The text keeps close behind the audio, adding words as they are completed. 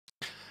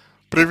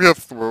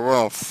Приветствую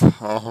вас,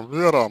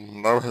 Вера.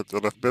 Давайте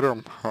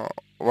разберем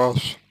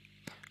ваш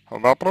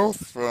вопрос.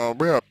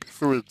 Вы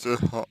описываете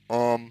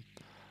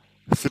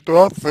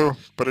ситуацию,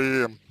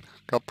 при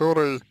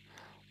которой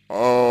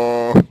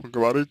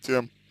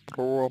говорите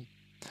про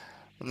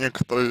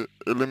некоторый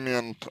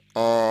элемент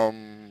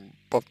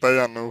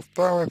постоянной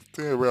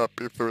усталости. Вы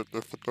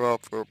описываете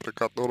ситуацию, при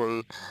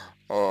которой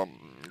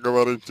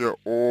говорите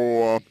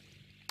о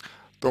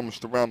том,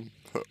 что вам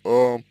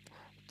э,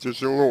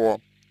 тяжело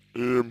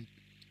и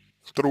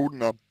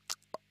трудно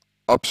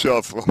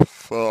общаться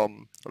с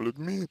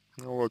людьми,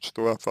 вот,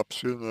 что у вас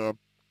общение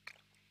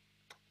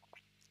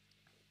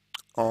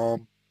а,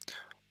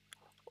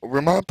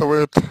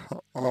 выматывает,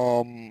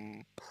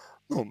 ну,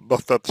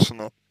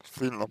 достаточно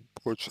сильно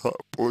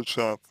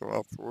получается, у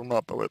вас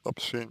выматывает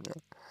общение.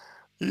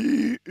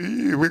 И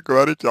вы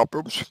говорите о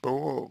том,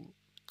 что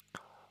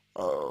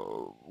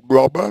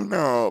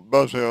глобально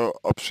даже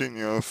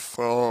общение с,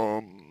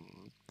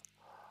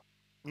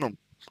 ну,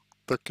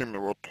 такими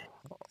вот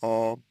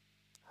а,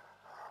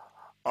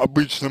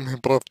 обычными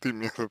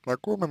простыми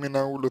знакомыми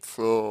на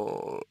улице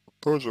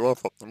тоже у вас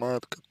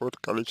отнимает какое-то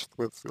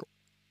количество сил.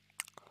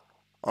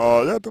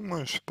 Я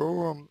думаю,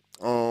 что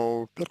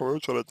в первую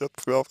очередь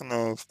это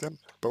связано с тем,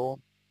 что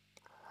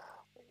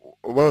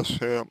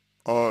ваши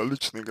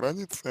личные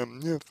границы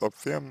не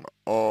совсем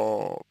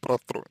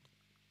простроены.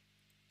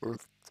 То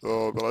есть,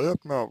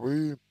 вероятно,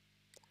 вы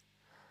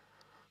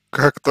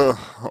как-то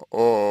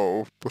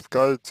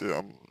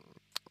впускаете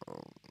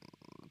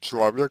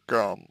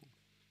человека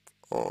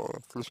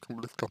слишком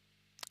близко,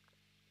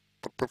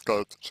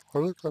 подпускаете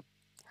человека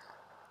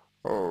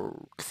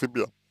к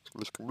себе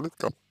слишком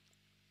близко,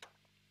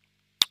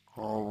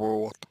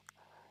 вот.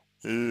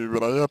 И,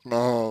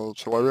 вероятно,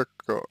 человек,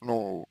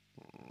 ну,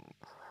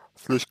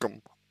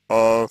 слишком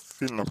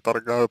сильно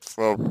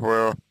вторгается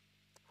в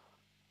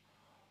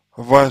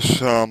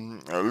ваше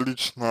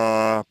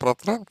личное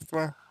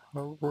пространство,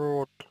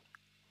 вот,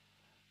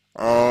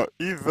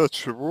 из-за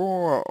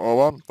чего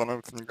вам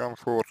становится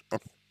некомфортно.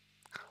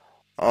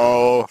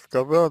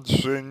 Сказать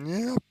же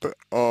нет,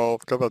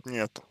 сказать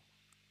нет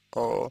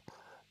а,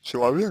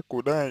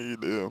 человеку, да,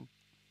 или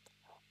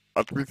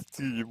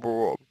отвести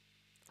его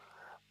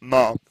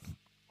на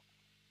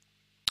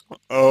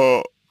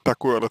а,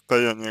 такое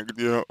расстояние,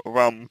 где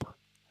вам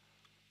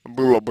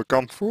было бы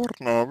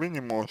комфортно, а вы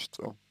не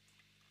можете.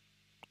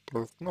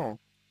 То есть, ну,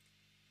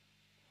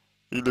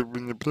 или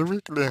вы не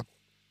привыкли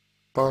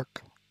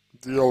так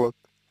делать,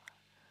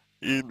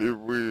 или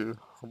вы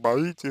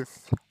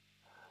боитесь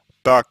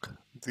так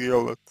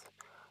делать,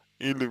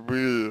 или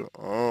вы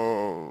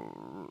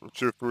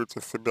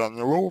чувствуете себя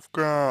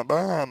неловко,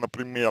 да,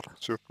 например,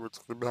 чувствуете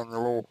себя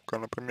неловко,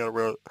 например,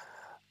 вы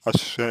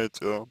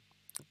ощущаете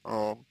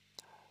э,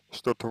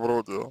 что-то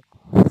вроде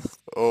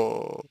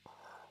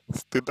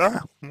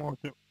стыда,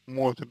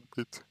 может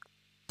быть,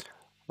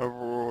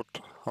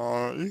 вот,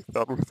 и,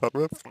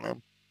 соответственно,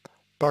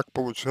 так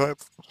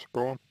получается,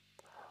 что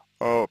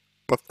э,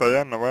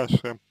 постоянно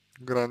ваши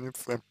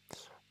границы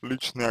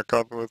личные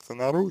оказываются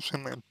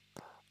нарушены,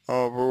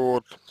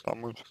 вот,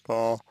 потому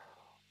что,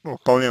 ну,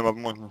 вполне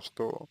возможно,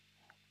 что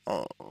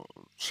а,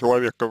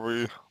 человека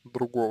вы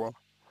другого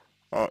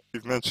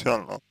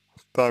изначально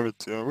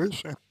ставите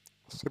выше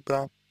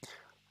себя,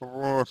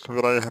 вот,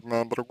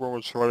 вероятно,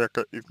 другого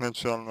человека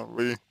изначально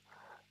вы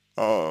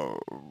а,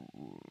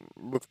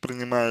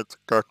 воспринимаете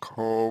как,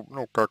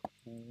 ну, как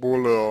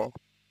более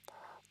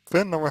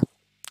ценного,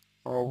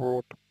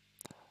 вот,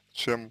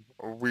 чем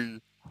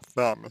вы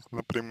сами,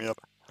 например.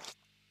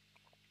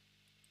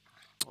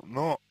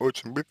 Но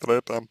очень быстро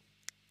это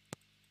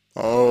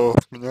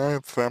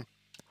сменяется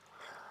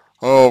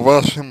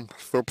вашим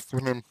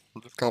собственным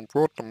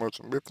дискомфортом,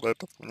 очень быстро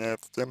это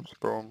сменяется тем,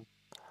 что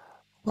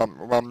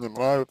вам не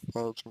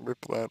нравится, очень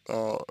быстро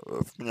это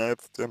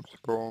сменяется тем,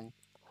 что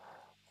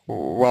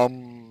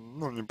вам,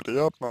 ну,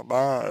 неприятно,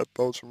 да,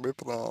 это очень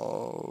быстро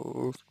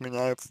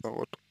сменяется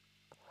вот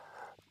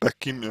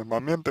такими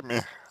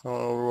моментами,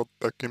 вот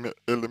такими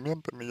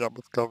элементами, я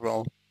бы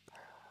сказал,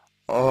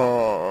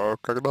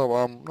 когда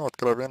вам, ну,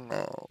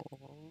 откровенно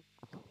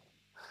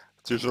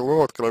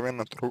тяжело,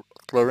 откровенно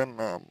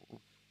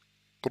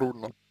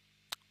трудно,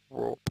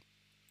 вот.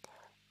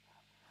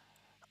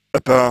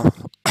 Это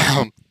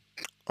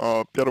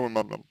первый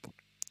момент.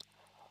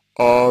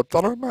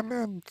 Второй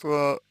момент,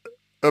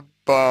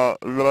 это,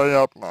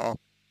 вероятно,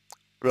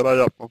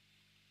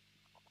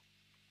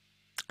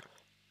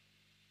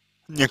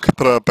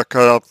 некоторая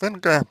такая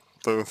оценка,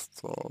 то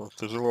есть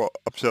тяжело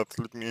общаться с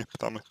людьми,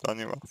 потому что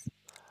они вас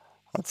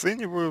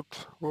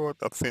оценивают,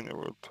 вот,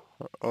 оценивают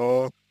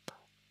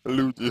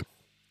люди,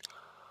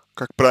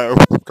 как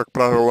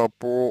правило,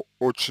 по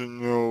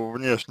очень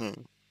внешней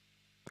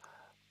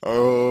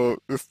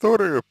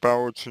истории, по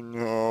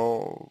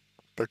очень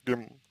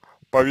таким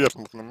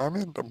поверхностным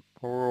моментам,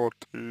 вот,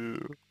 и,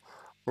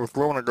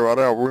 условно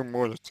говоря, вы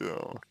можете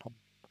там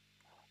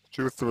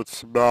чувствовать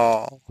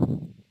себя,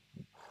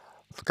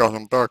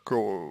 скажем так,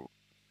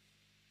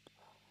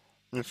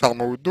 не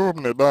самый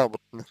удобный, да,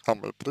 вот не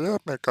самый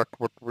приятный, как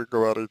вот вы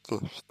говорите,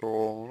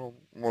 что, ну,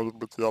 может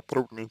быть, я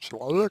трудный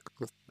человек,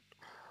 то есть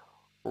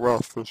у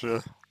вас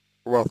уже,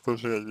 у вас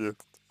уже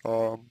есть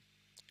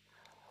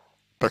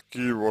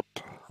такие вот,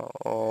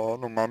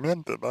 ну,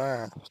 моменты,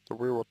 да, что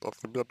вы вот о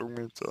себе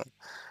думаете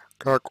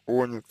как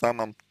о не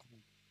самом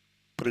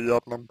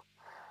приятном,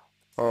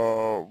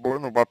 ну,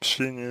 в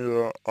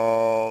общении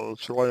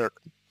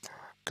человека,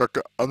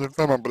 как о не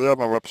самом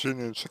приятном в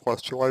общении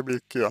с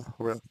человеке,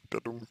 вы о себе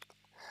думаете.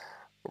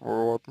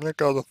 Вот, мне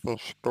кажется,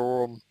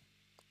 что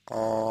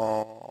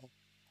а,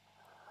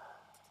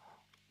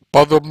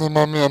 подобный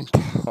момент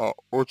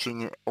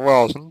очень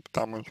важен,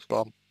 потому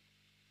что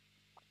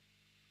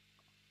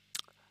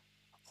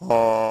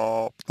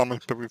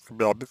вы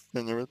себя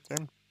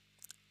обесцениваете,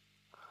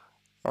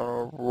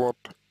 вот,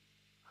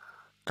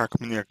 как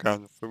мне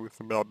кажется, вы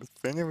себя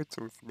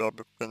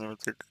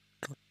обесцениваете,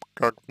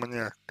 как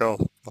мне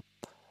кажется,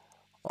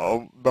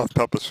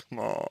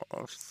 достаточно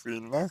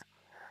сильно,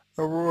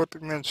 вот,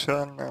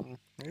 изначально,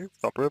 и,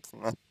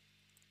 соответственно,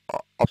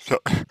 а, обща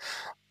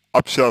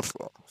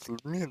общаться с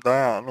людьми,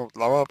 да, ну,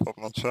 для вас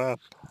означает,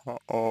 а,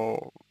 а,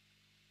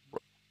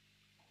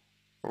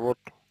 вот,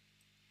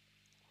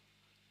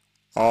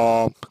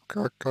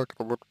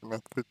 как-то вот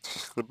выносить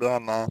себя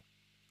на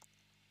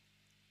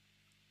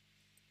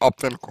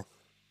оценку,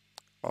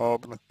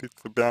 выносить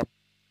себя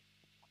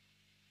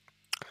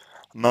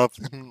на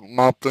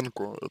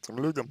оценку этим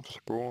людям,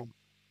 что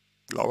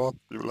для вас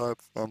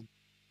является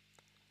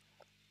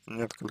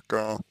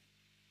несколько,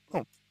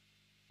 ну,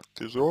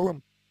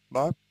 тяжелым,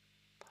 да,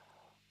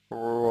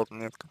 вот,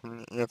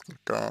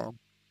 несколько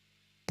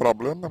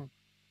проблемным,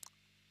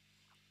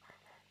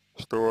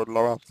 что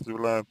для вас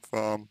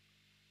является,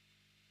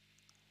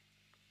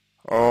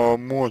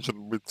 может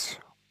быть,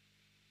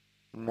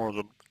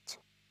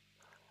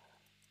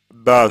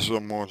 даже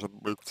может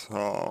быть,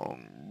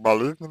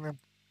 болезненным,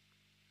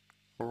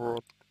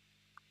 вот,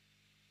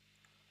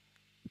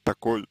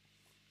 такой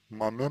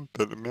момент,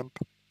 элемент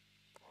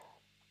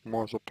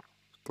может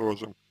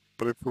тоже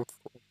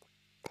присутствовать,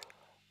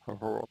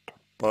 вот.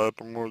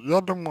 Поэтому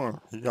я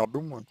думаю,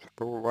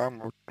 что вам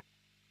вот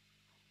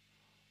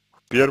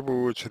в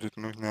первую очередь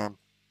нужно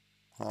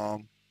а,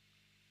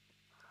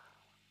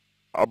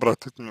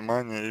 обратить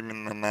внимание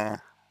именно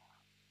на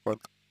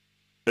вот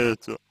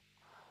эти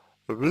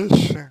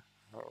вещи.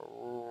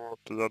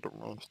 Вот, я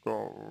думаю,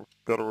 что в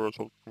первую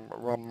очередь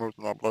вам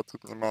нужно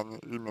обратить внимание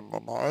именно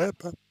на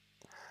это,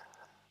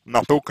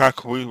 на то,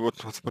 как вы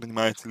вот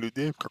воспринимаете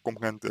людей, в каком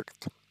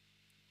контексте.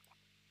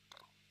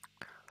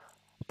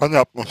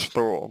 Понятно,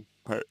 что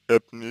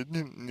это не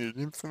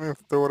единственная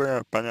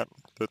история, понятно,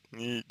 что это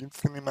не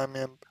единственный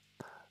момент.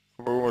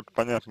 Вот,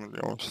 понятное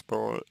дело,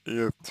 что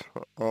есть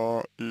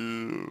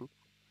и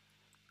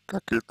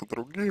какие-то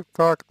другие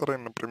факторы,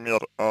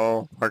 например,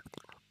 а,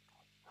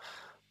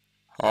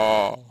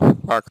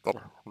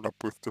 фактор,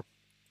 допустим,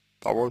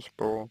 того,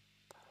 что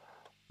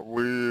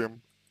вы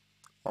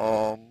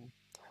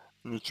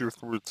не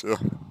чувствуете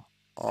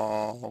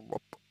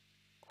вот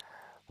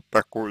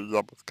такой,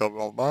 я бы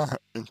сказал, да,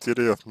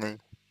 интересный,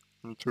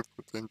 не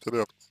чувствуете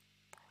интерес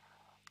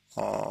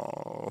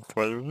в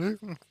свою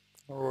жизнь,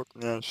 вот,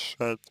 не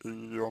ощущаете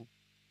ее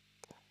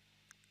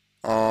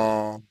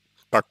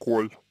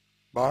такой,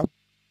 да,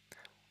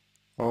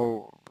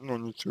 ну,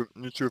 не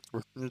чувствуете,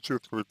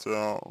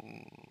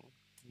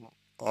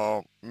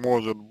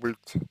 может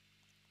быть,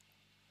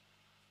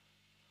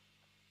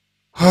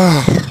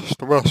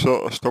 что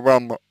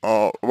вам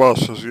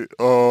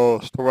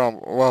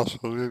ваша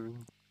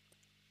жизнь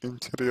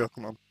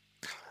интересна.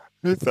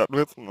 И,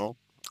 соответственно,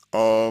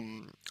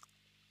 ам,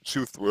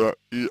 чувствуя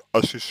и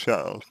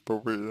ощущая, что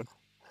вы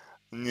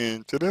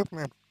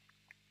неинтересны,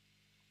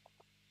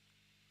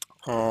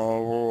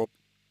 вот,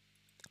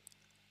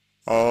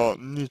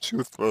 не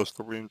чувствуя,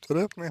 что вы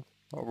интересны,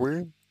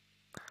 вы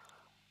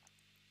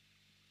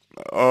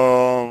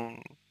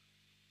ам,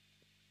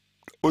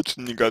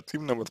 очень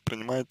негативно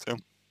воспринимаете,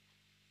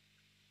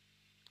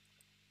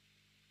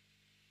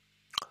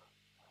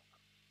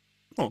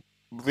 ну,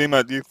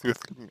 взаимодействие с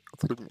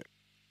людьми.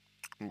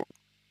 Вот.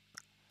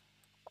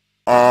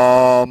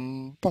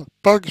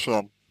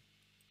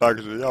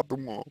 Также я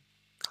думаю,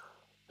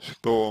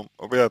 что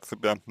вы от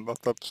себя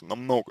достаточно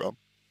много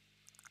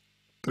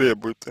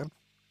требуете,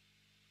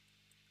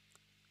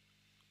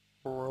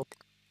 вот,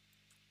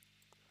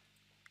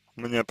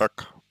 мне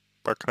так,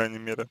 по крайней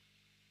мере,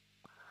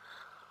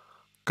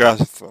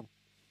 кажется,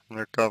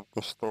 мне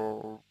кажется,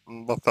 что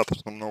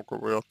достаточно много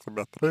вы от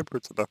себя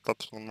требуете,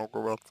 достаточно много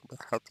вы от себя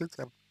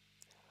хотите,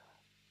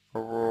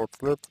 вот,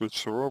 вследствие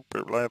чего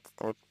появляется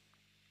вот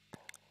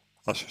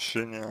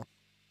ощущение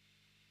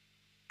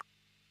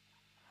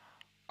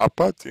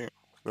апатии,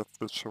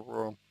 вследствие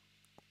чего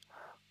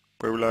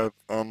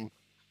появляется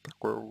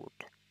такое вот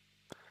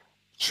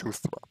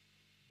чувство,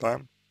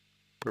 да,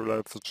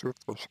 появляется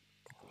чувство,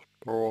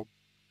 что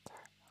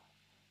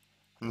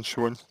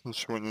ничего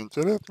не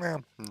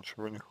интересно,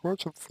 ничего не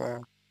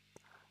хочется,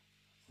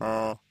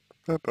 это,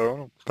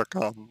 ну,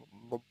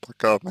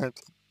 такая,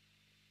 знаете,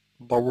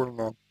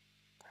 довольно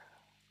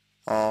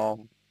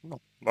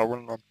ну,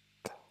 довольно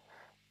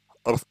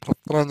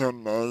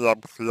распространенная, я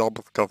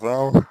бы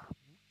сказал,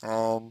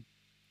 ам,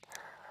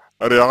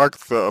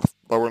 реакция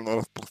довольно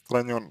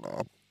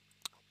распространенная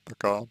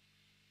такая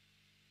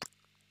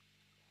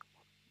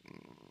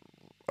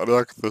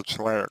реакция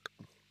человека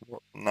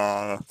вот,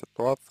 на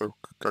ситуацию,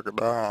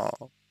 когда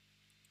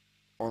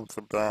он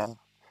себя,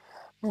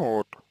 ну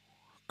вот,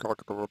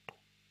 как-то вот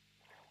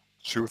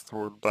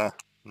чувствует, да,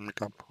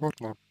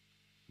 некомфортно,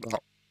 да,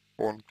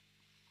 он,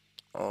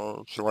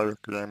 человек,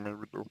 я имею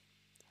в виду,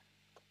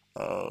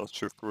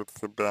 чувствует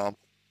себя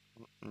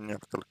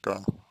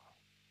несколько,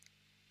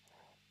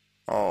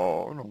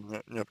 ну,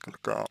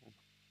 несколько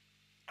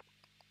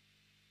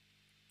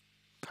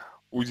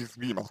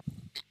уязвимо,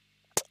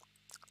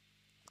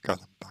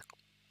 скажем так,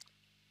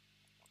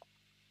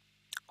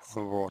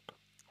 вот.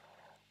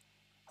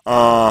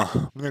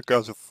 Мне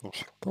кажется,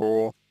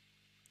 что,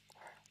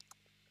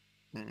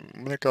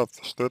 мне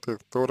кажется, что эта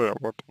история,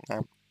 вот,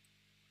 она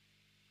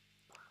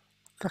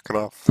как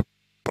раз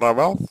про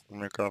вас,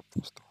 мне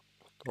кажется,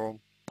 что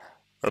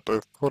эта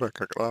история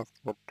как раз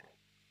вот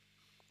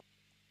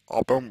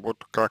о том,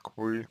 вот как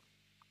вы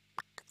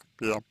к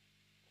себе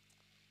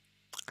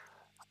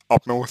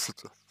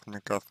относитесь. Мне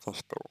кажется,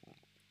 что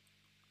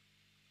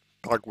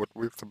так вот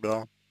вы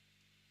себя,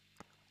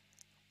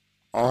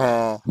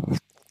 в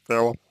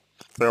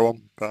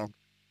целом, да,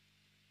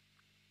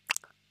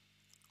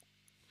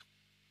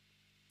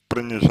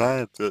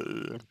 принижаете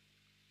и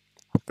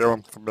в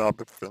целом себя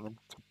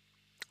обесцениваете.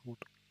 Вот.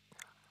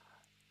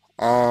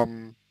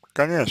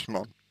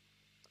 Конечно,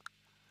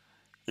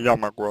 я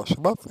могу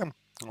ошибаться,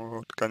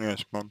 вот,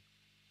 конечно,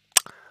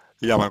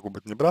 я могу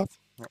быть неправ,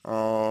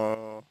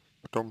 в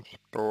том,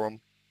 что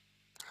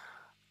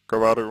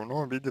говорю,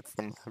 ну,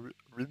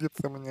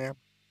 видится мне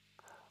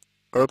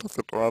эта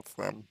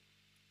ситуация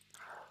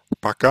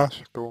пока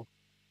что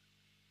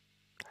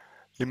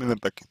именно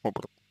таким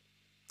образом,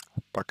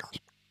 пока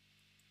что,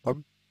 да?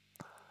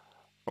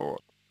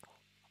 Вот.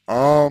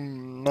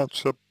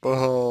 Значит,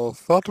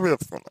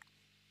 соответственно,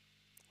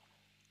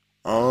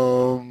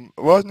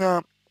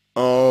 важно,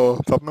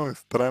 с одной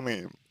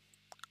стороны,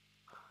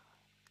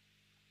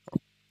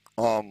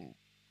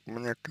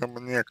 мне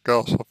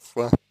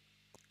кажется,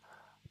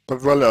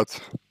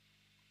 позволять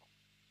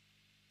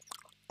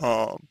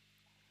а,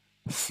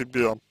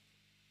 себе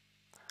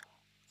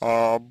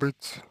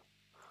быть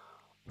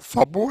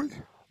собой,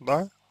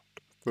 да,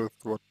 то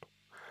есть вот,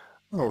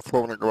 ну,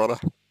 условно говоря,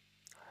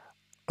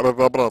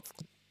 разобраться,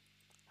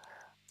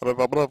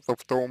 разобраться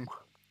в том,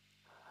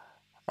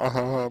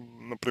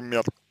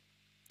 например,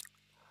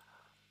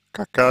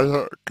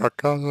 какая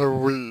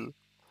вы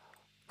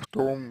в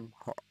том,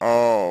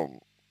 а,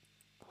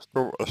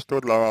 что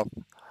для вас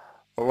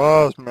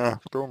важно,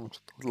 в том,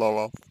 что для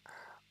вас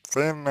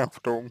ценно, в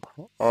том,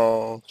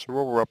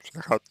 чего вы вообще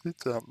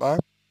хотите, да,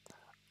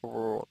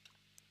 вот,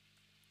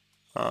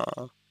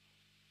 а,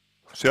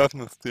 в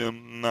частности,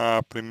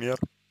 например,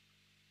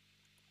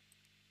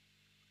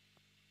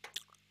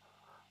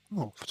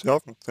 ну, в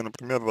частности,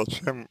 например,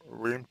 зачем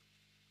вы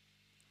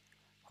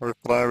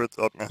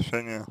выстраиваете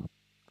отношения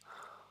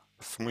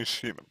с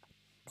мужчиной,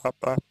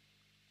 да,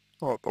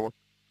 ну, это вот,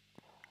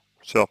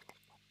 в частности,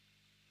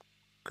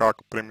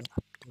 как пример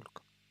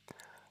только,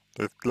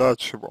 то есть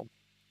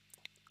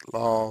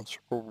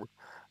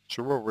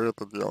чего вы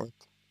это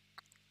делаете,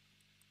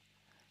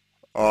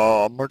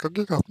 на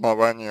каких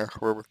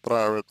основаниях вы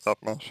выстраиваете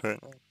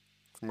отношения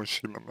с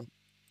мужчинами,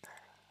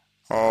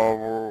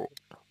 вот,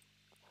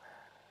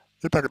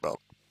 и так далее.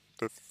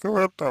 То есть все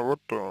это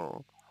вот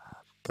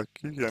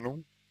такие,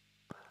 ну,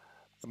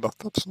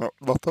 достаточно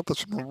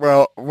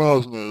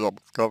важные, я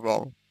бы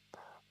сказал,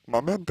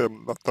 моменты,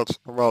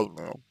 достаточно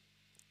важная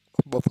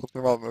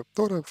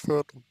история все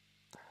это,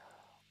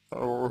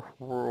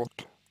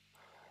 вот.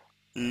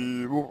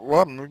 И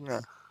вам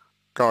нужно,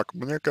 как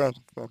мне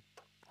кажется,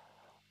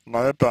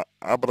 на это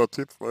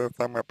обратить свое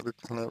самое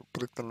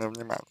пристальное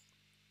внимание,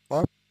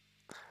 да?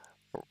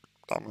 Вот,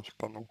 потому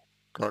что, ну,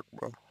 как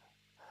бы,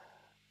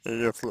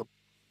 если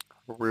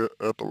вы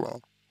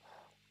этого,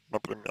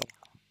 например,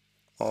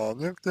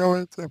 не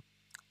сделаете,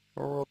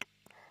 вот,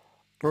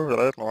 то,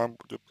 вероятно, вам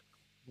будет,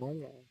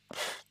 ну,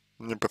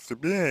 не по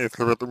себе,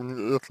 если вы этого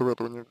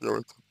не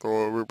сделаете,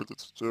 то вы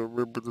будете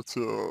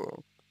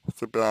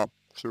себя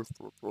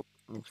чувствовать вот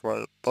не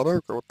своей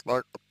тарелкой, вот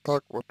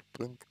так вот, в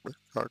принципе,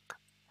 как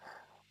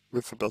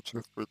вы себя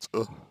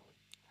чувствуете,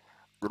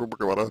 грубо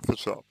говоря,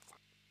 сейчас.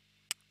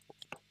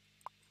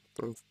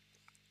 То есть,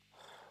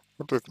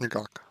 ну, то есть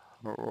никак.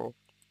 Вот.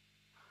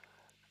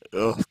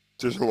 Э,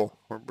 Тяжело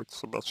вы будете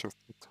себя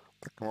чувствовать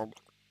таким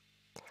образом.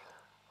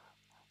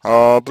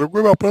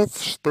 Другой вопрос,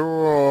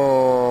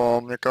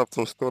 что мне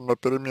кажется, что на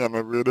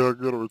перемены вы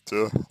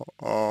реагируете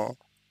а,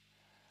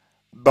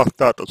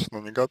 достаточно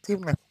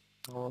негативно,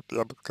 вот,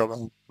 я бы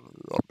сказал,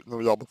 ну,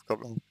 я бы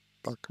сказал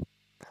так,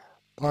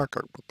 да,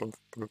 как бы, то есть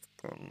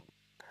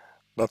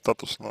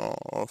достаточно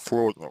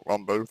сложно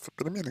вам даются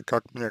перемены,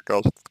 как мне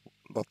кажется,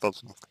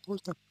 достаточно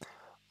сложно,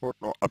 вот,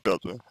 но,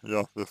 опять же,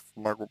 я здесь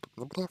могу быть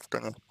неправ,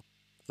 конечно,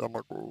 я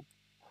могу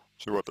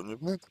чего-то не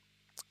знать,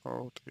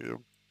 вот, и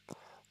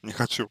не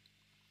хочу,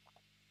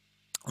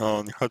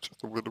 не хочу,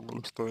 чтобы вы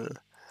думали, что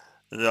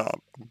я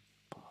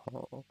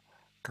а,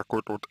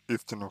 какую-то вот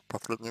истину в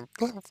последней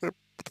инстанции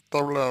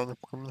представляю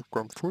ни в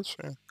коем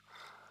случае,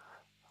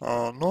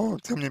 но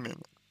тем не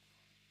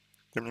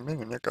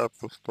менее, мне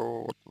кажется,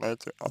 что вот на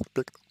эти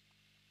аспекты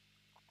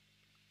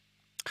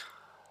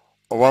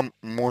вам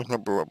можно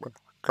было бы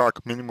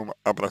как минимум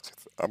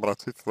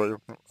обратить свое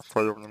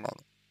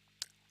внимание,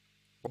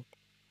 вот,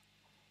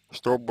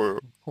 чтобы,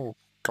 ну,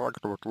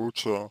 как-то вот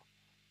лучше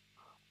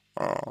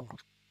а,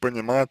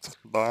 понимать,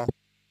 да,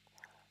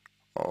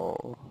 а,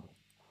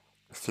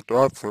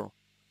 ситуацию,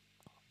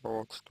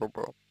 вот,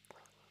 чтобы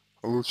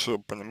лучше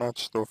понимать,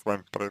 что с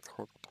вами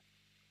происходит.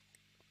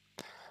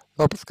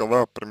 Я бы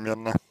сказал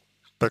примерно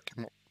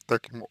таким,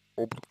 таким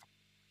образом.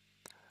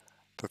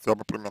 То есть я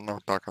бы примерно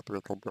вот так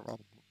ответил бы вам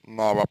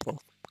на вопрос,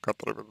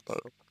 который вы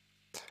задаете.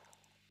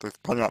 То есть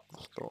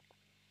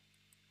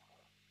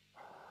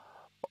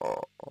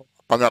а,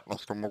 понятно,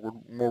 что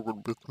могут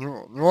быть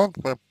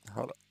нюансы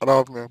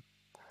разные,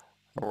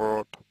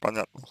 вот,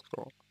 понятно,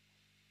 что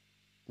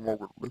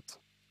могут быть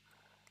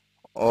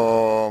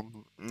а,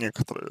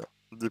 некоторые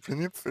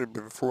дефиниции,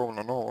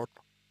 безусловно, но вот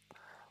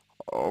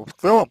в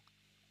целом,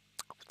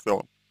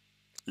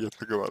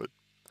 если говорить,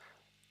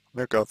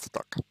 мне кажется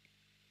так.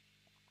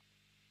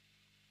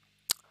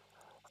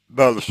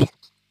 Дальше,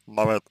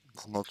 давайте,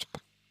 значит,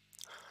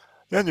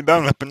 я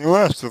недавно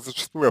поняла, что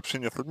зачастую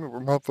общение с людьми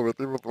выматывает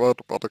и вызывает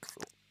упадок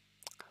сил.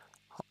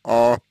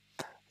 А,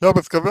 я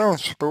бы сказал,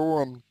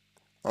 что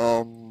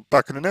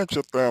так или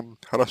иначе это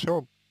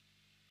хорошо,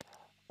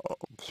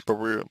 что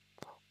вы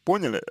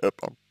поняли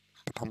это,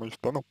 потому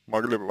что, ну,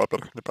 могли бы,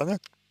 во-первых, не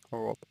понять,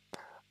 вот,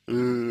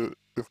 и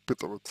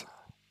испытывать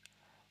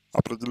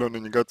определенный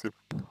негатив,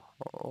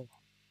 а,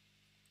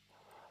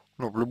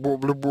 ну, в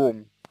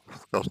любом,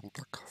 скажем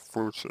так,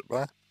 случае,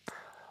 да,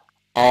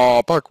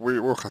 а так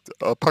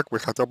вы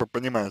хотя бы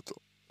понимаете,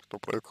 что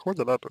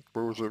происходит, да, то есть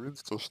вы уже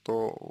видите,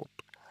 что вот,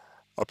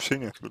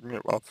 общение с людьми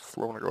вас,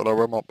 условно говоря,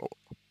 выматывает.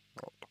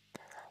 Вот.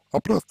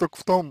 Вопрос только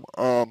в том,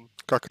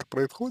 как это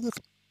происходит,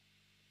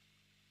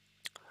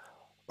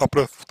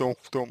 вопрос в том,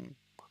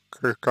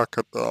 как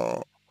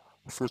это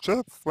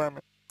случается с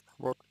вами,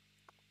 вот,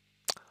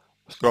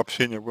 что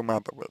общение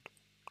выматывает.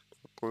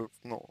 То есть,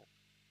 ну,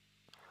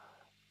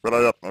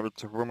 вероятно,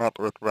 ведь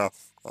выматывает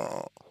вас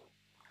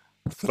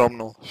все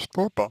равно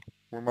что-то,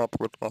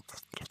 выматывает вас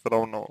все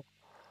равно,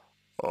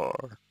 а,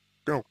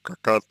 ну,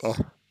 какая-то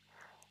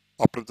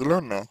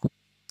определенная,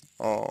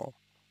 а,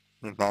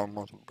 не знаю,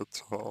 может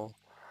быть,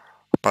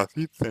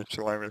 позиция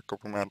человека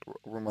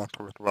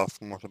выматывает вас,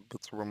 может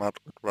быть,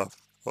 выматывает вас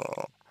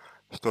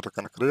что-то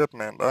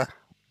конкретное, да,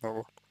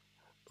 ну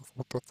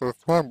вот. То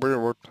есть вам бы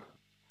вот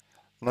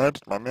на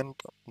этот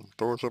момент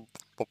тоже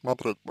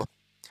посмотреть бы,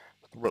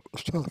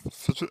 чтобы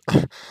сейчас,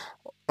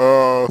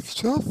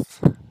 сейчас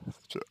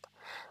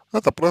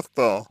это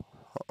просто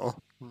а,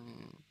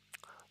 м,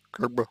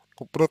 как бы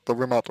ну, просто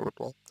выматывает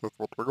вас. То есть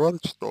вот вы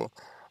говорите, что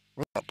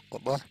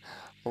выматывает, да,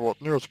 вот,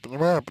 не очень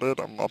понимая при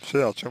этом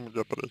вообще, о чем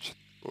идет речь.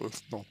 То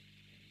есть, ну,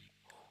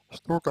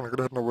 что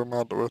конкретно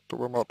выматывает,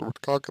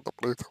 как это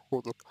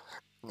происходит,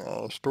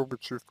 что вы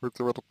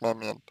чувствуете в этот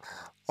момент,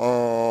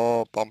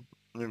 там,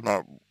 не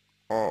знаю,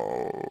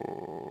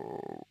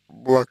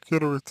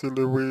 блокируете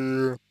ли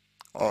вы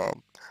а,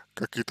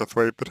 какие-то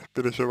свои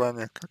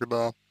переживания,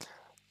 когда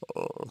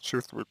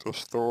чувствуете,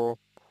 что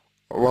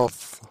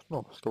вас,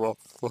 ну, что вас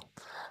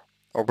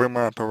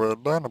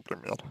выматывает, да,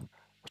 например.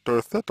 То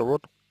есть это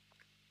вот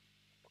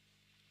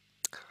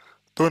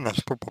то, на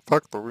что по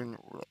факту вы,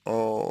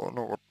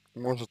 ну, вот,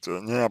 можете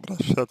не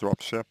обращать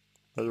вообще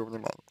свое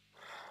внимание.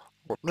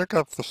 Вот, мне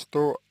кажется,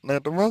 что на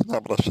это важно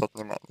обращать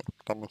внимание,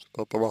 потому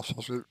что это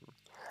ваша жизнь.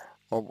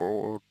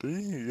 Вот, и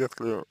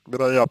если,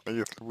 вероятно,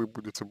 если вы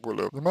будете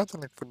более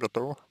внимательны к себе,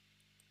 то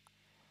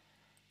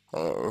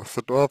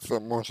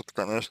ситуация может,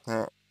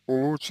 конечно,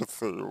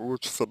 улучшиться и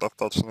улучшиться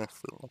достаточно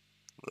сильно.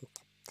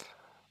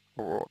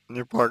 Вот.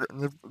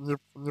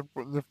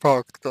 Не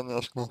факт,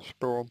 конечно,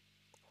 что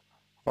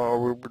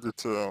вы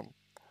будете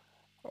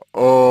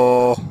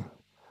а,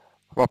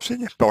 вообще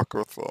не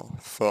сталкиваться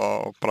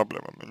с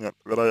проблемами. Нет,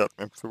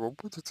 вероятнее всего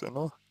будете,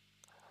 но,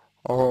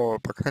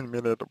 по крайней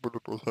мере, это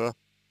будут уже,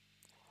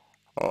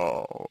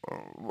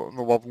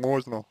 ну,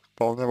 возможно,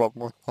 вполне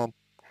возможно,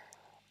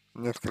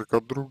 несколько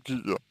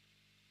другие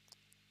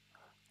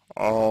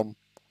а,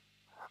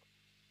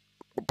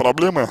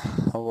 проблемы,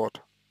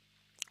 вот,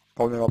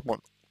 вполне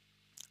возможно,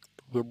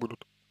 уже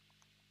будут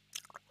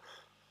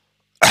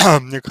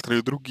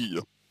некоторые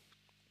другие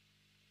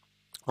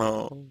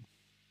а,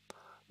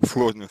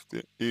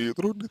 сложности и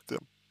трудности,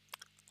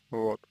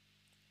 вот,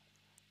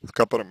 с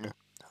которыми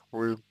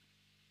вы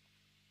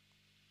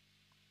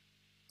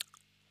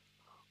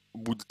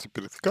будете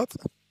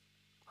пересекаться,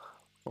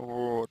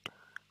 вот,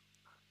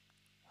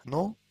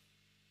 но,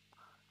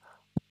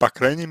 по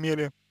крайней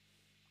мере,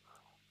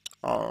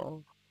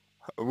 а,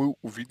 вы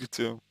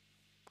увидите,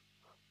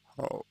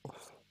 а,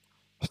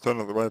 что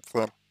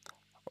называется,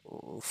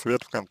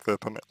 свет в конце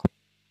туннеля.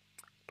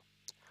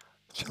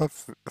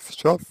 сейчас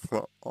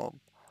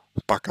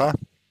пока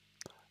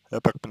я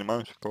так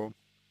понимаю, что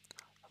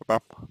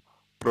вам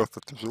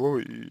просто тяжело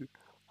и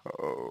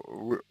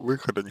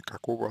выхода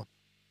никакого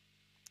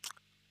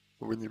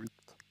вы не видите.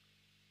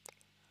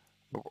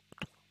 Вот.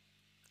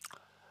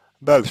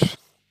 Дальше.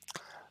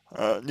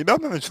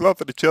 Недавно начала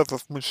встречаться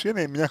с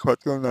мужчиной, и меня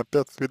хватило на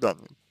 5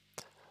 свиданий.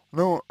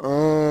 Ну,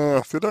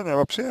 свидание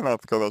вообще,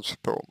 надо сказать,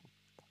 что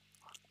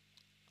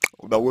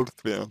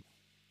удовольствие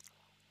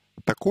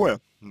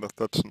такое,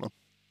 достаточно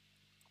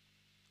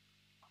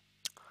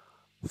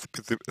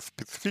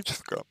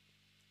специфическое,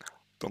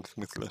 в том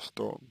смысле,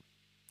 что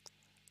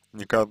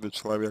не каждый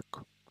человек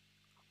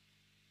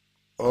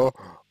э,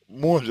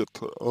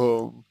 может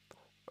э,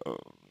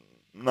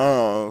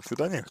 на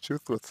свиданиях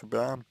чувствовать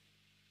себя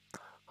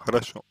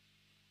хорошо,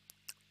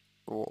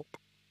 вот,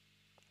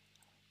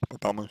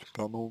 потому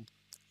что, ну,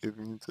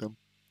 извините,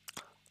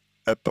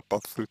 это, по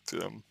сути,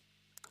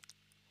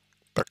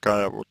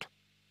 такая вот,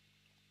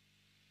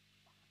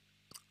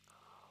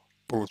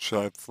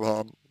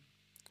 получается,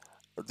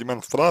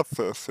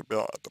 демонстрация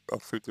себя, это, по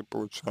сути,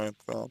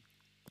 получается,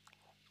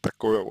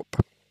 такое вот,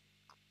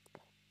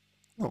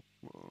 ну,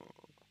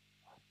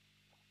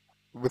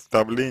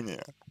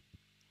 выставление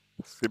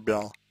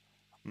себя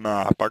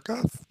на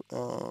показ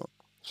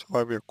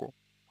человеку,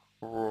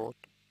 вот.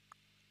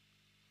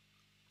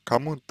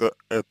 Кому-то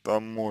это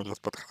может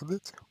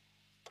подходить,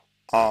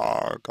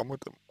 а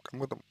кому-то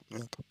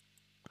нет.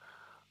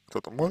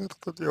 Кто-то может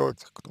это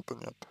делать, кто-то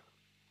нет.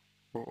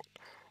 Вот.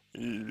 И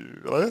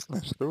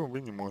вероятно, что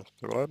вы не можете.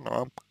 Вероятно,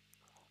 вам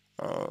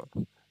э,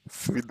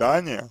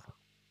 свидание,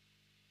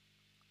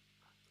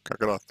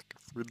 как раз таки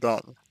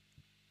свидание,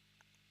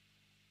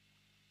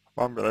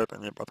 вам, вероятно,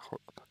 не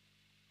подходит.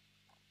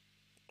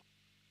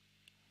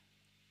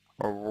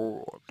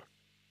 Вот.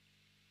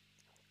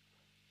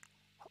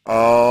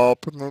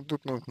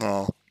 Тут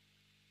нужно,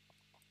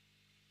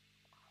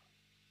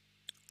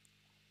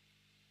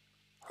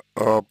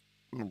 а,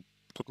 ну,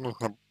 тут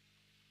нужно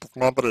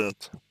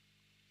посмотреть,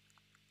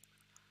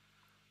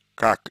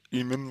 как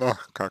именно,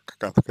 как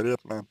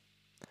конкретно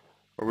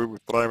вы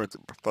выстраиваете,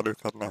 повторюсь,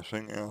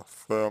 отношения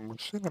с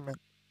мужчинами,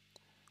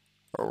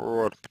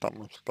 вот,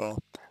 потому что,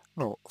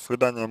 ну,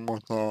 свидание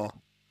можно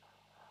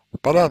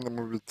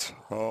по-разному ведь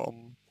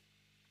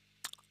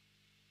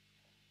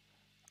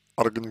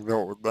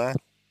организовывать, да,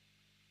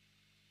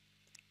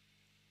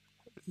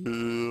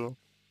 и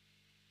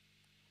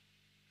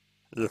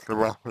если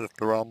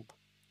вам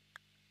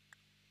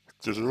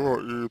тяжело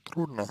и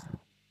трудно,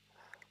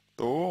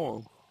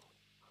 то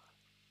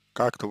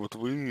как-то вот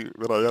вы,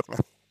 вероятно,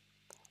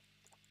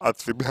 от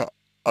себя,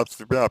 от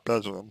себя,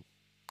 опять же,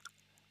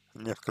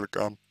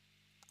 несколько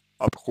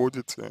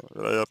отходите,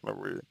 вероятно,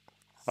 вы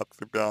от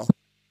себя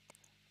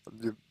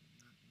ди-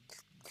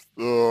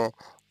 э,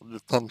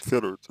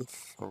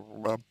 дистанцируетесь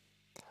в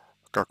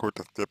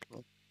какой-то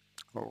степени,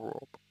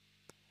 вот.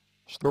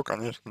 Что,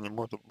 конечно, не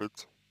может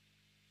быть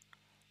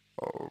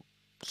э,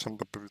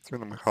 чем-то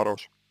позитивным и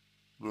хорошим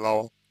для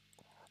вас.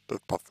 То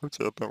есть, по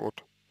сути, это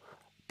вот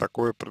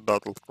такое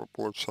предательство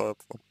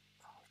получается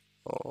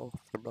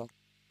себя.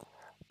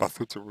 По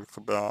сути, вы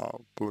себя,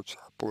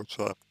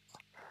 получается,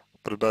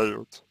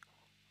 предаете.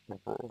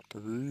 Вот.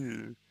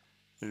 И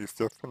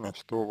естественно,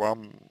 что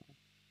вам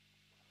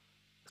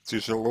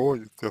тяжело,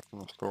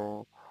 естественно,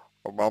 что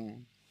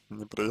вам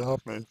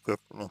неприятно,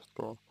 естественно,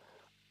 что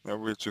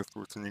вы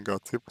чувствуете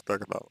негатив и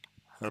так далее.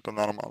 Это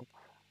нормально.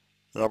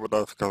 Я бы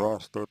даже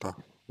сказал, что это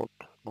вот,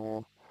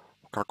 ну,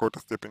 в какой-то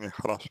степени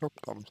хорошо,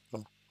 потому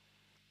что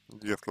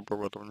если бы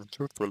вы этого не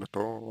чувствовали,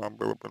 то вам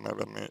было бы,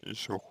 наверное,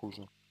 еще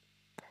хуже.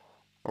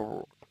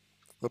 Вот.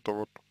 Это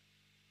вот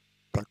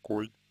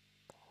такой,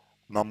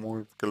 на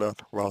мой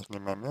взгляд, важный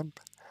момент,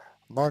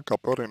 на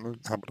который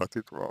нужно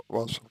обратить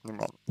ваше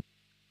внимание.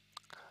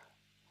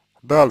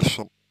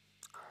 Дальше.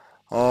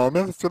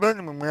 Между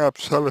свиданиями мы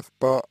общались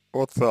по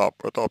WhatsApp.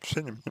 Это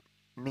общение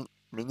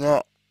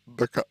меня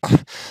доконало.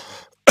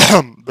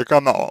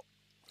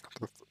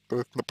 То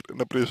есть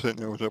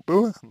напряжение уже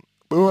было,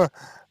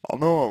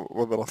 оно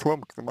возросло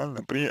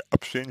максимально при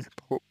общении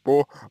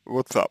по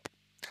WhatsApp.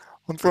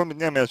 Он целыми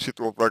днями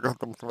отсчитывал за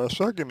каждым свои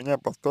шаги, меня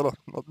по 100 раз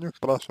на дню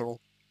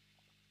спрашивал,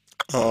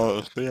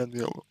 что я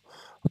делаю.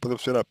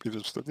 Позавчера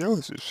пишет, что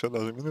делаешь, еще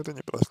даже минуты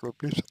не прошло,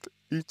 пишет,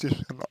 и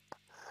тишина.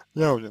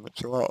 Я уже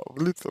начала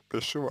злиться,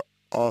 пишу,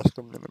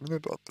 что мне на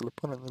минуту от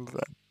телефона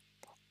нельзя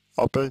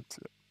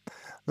отойти.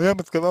 Но я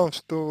бы сказал,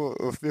 что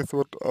здесь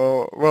вот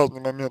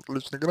важный момент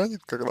личных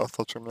границ, как раз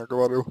о чем я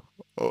говорил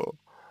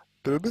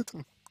перед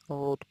этим,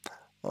 вот,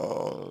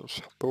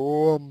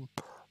 что,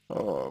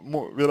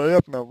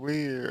 вероятно,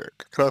 вы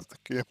как раз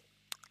таки,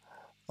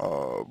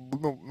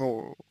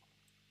 ну,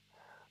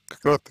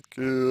 как раз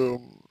таки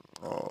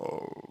а,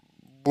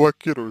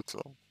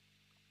 блокируете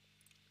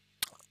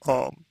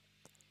а,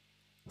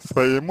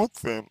 свои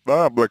эмоции,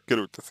 да,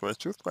 блокируете свои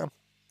чувства,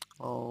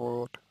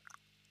 вот,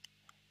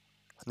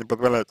 не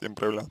позволяете им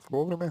проявляться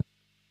вовремя,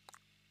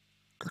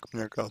 как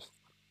мне кажется,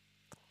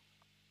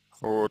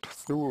 вот, в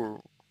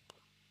силу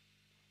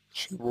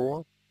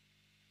чего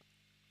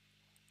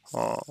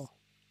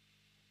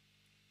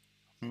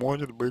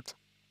может быть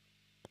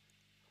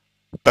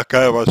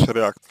такая ваша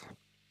реакция.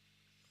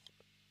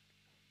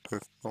 То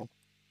есть, ну,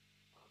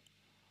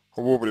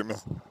 вовремя,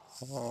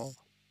 а,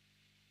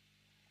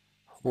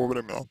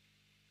 вовремя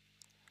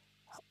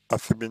о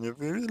себе не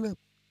заявили,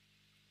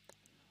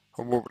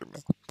 вовремя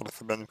про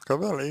себя не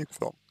сказали, и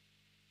все.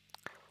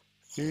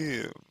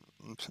 И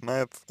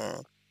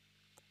начинается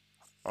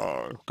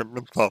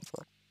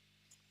компенсация.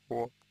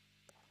 Вот.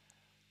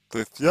 То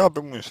есть я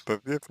думаю, что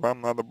здесь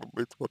вам надо бы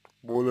быть вот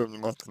более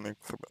внимательной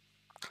к себе.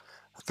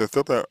 То есть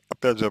это,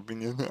 опять же,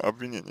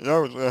 обвинение.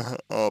 Я уже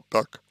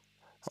так,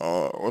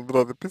 вот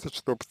сразу пишет,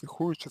 что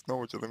психуешь, и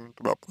снова что-то не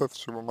туда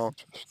просишь, и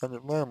вымалчиваешь. Я не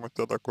знаю, может,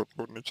 я такой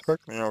трудный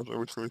человек, но я уже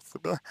вышел из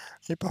себя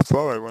и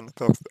послала его на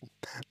совсем.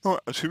 Ну,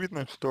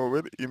 очевидно, что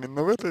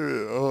именно в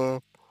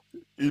этой,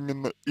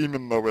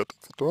 именно в этой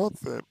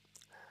ситуации,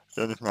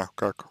 я не знаю,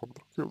 как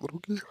в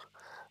других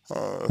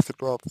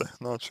ситуациях,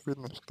 но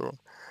очевидно, что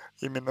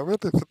именно в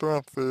этой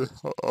ситуации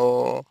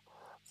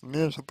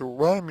между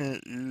вами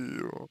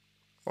и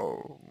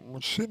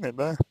мужчиной,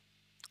 да,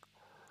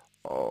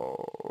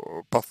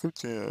 по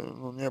сути,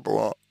 ну, не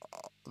было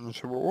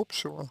ничего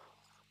общего,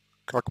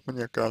 как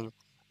мне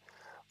кажется,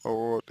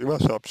 вот, и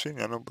ваше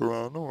общение, оно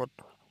было, ну, вот,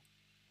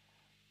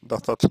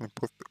 достаточно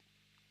пустым,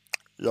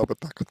 я бы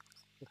так,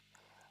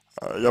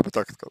 я бы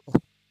так сказал,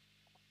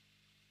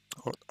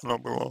 вот, оно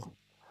было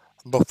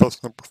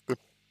достаточно пустым,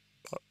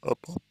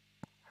 это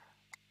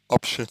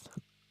общение,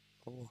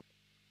 вот.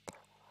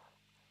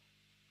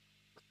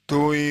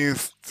 То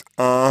есть,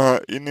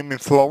 иными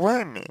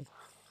словами,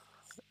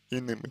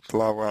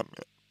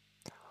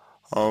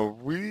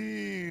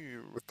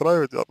 вы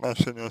выстраиваете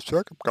отношения с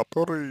человеком,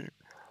 который,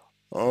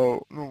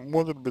 ну,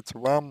 может быть,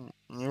 вам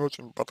не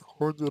очень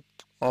подходит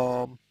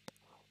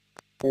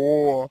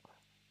по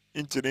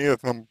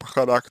интересам, по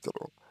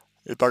характеру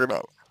и так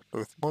далее. То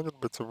есть, может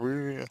быть,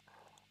 вы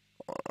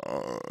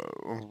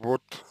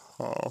вот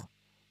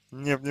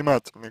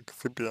невнимательны к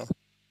себе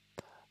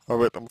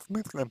в этом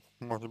смысле,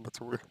 может быть,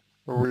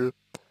 вы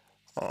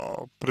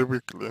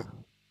привыкли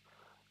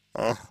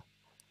а,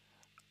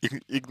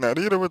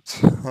 игнорировать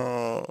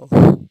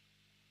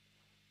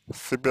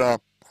себя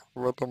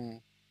в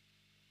этом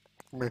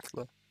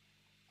смысле.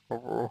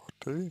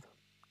 Вот, и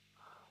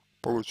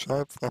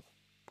получается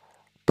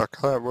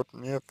такая вот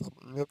не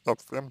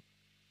совсем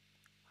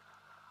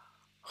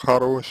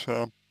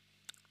хорошая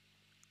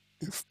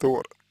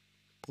история.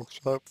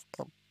 Получается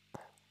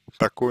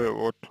такое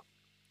вот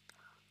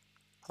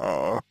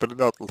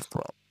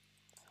предательство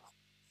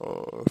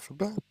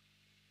себя,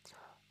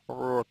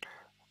 вот,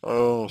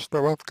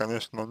 что вас,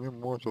 конечно, не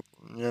может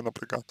не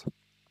напрягать.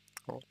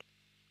 Вот.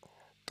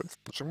 То есть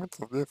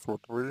почему-то здесь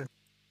вот вы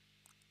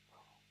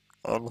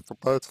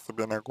наступаете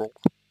себе на голову.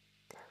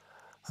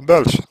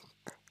 Дальше.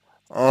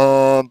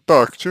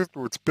 Так,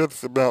 чувствую теперь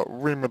себя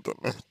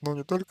вымотанной. Ну,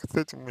 не только с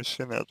этим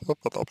мужчиной, а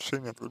часто от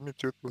общения с людьми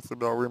чувствую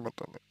себя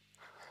вымотанной.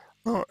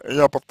 Ну,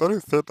 я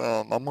повторюсь,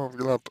 это, на мой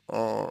взгляд,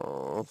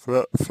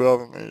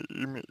 связано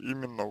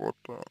именно вот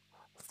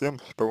с тем,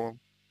 что,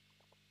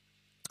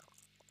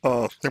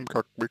 с тем,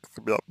 как вы к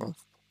себе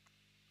относитесь.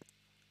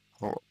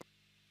 Вот.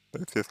 То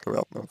есть, если вы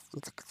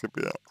относитесь к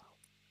себе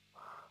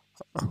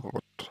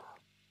вот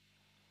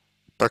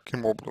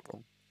таким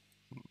образом,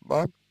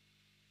 да,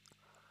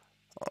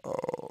 а,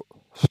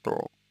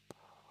 что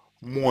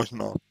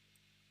можно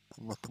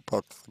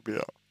наступать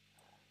себе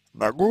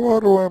на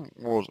горло,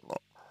 можно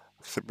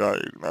себя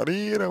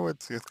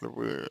игнорировать, если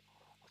вы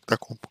в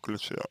таком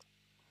ключе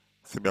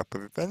себя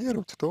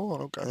позиционируете, то,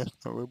 ну,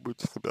 конечно, вы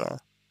будете себя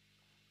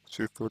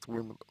чувствовать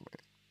вымотанной.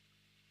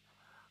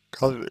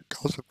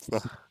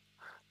 Кажется,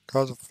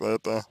 кажется,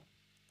 это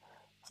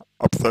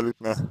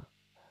абсолютно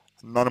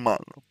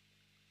нормально,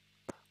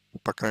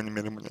 по крайней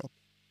мере, мне.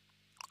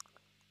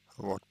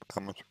 Вот,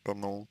 потому что,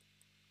 ну,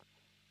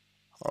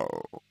 а,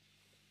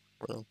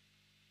 по-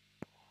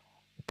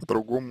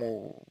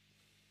 по-другому,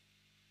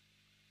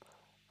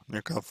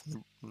 мне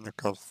кажется,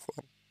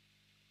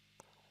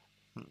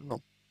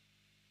 ну,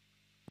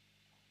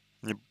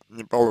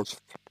 не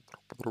получится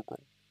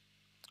по-другому.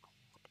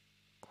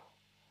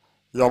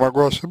 Я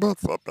могу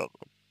ошибаться, опять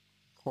же,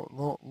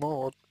 но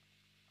вот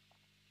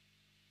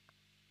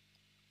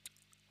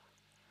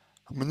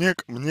мне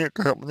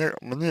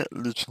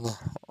лично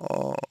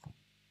э,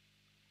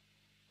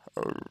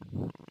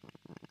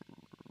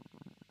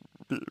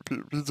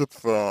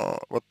 видится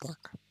вот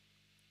так,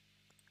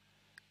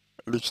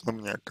 лично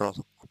мне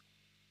кажется,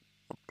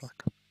 вот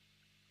так.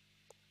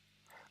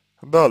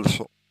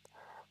 Дальше.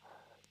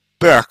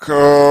 Так,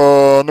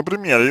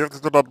 например, если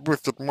кто-то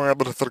отпустит мой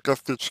адрес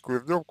саркастическую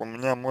издевку,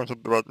 мне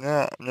может 2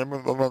 дня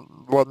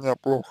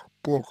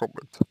плохо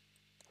быть.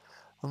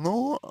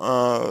 Ну,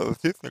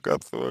 здесь, мне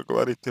кажется, вы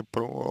говорите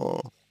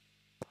про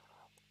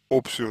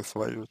общую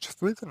свою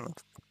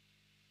чувствительность,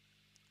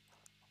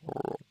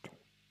 вот.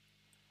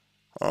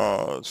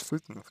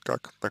 Чувствительность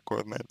как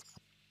такое, знаете,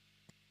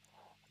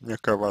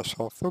 некая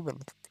ваша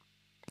особенность.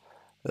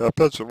 И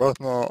опять же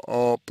важно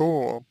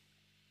то,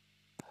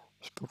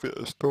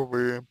 что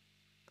вы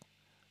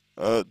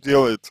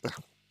делаете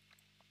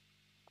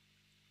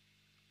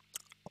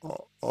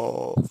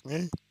с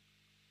ней,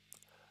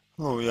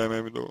 ну, я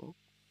имею в виду,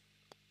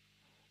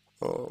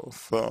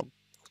 с,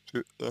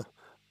 чу- э,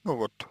 ну,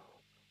 вот,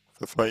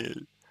 со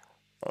своей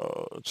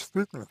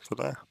чувствительностью,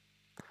 да,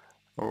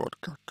 вот,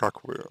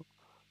 как вы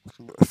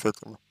с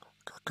этим,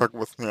 как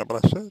вы с ней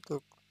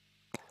обращаетесь,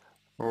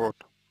 вот,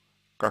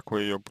 как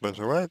вы ее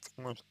проживаете,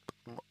 может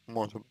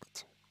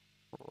быть,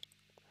 вот,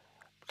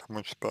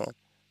 потому что,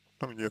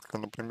 ну, если,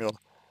 например,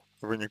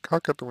 вы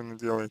никак этого не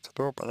делаете,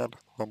 то понятно,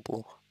 что вам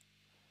плохо,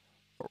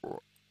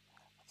 вот.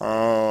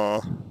 А,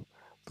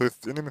 то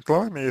есть, иными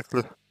словами,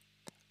 если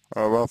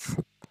вас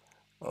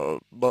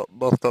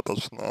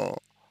достаточно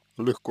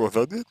легко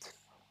задеть,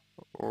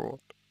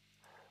 вот,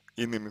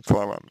 иными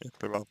словами,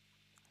 если вас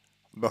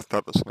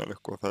достаточно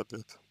легко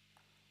задеть,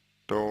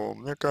 то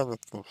мне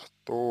кажется,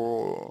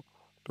 что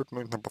тут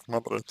нужно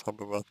посмотреть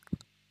обязательно,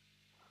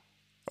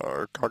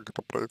 как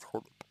это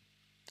происходит.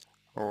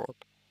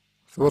 Вот.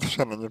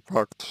 Совершенно не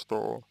факт,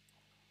 что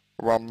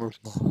вам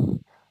нужно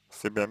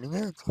себя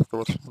менять,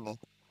 совершенно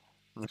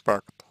не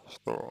факт,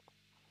 что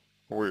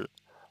вы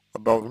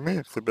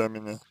должны себя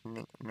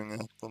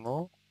меняться,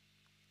 но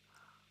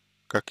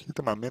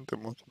какие-то моменты,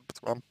 может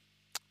быть, вам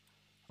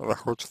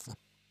захочется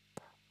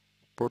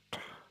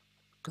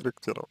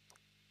подкорректировать.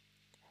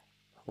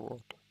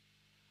 Вот.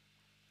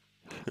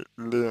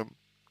 Или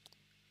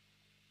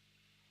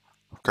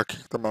в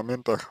каких-то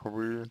моментах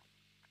вы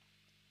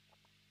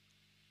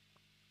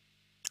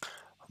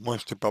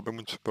можете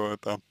подумать, что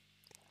это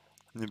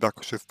не так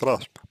уж и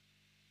страшно.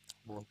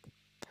 Вот.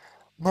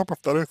 Но,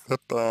 повторюсь,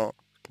 это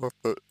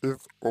просто из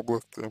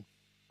области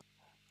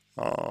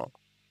а,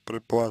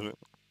 предположений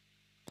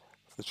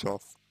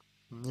сейчас,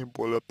 не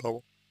более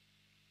того.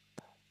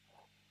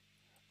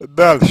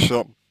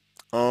 Дальше.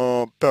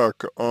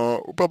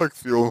 Упадок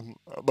сил.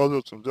 Даже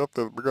очень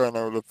часто избегаю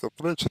на улице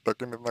встречи с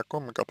такими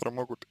знакомыми, которые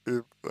могут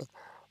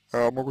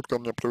ко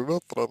мне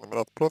привязаться разными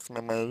расспросами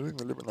о моей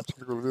жизни, либо начать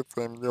грузить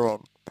своими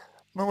делами.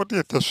 Ну вот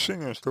есть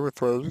ощущение, что вы в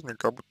своей жизни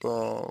как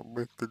будто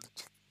бы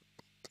стыдитесь.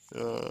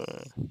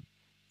 Э,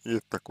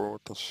 Есть такое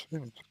вот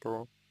ощущение,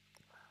 что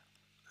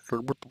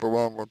как будто бы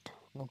вам вот,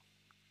 ну,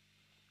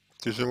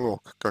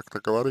 тяжело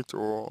как-то говорить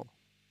о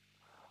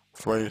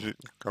своей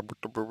жизни, как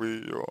будто бы вы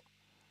ее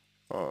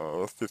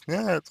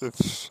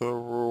стесняетесь,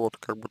 вот,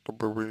 как будто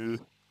бы вы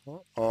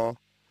а,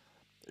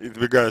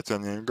 избегаете о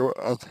ней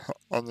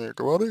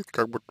говорить,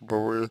 как будто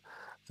бы вы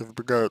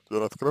избегаете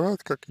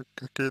раскрывать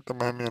какие-то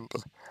моменты,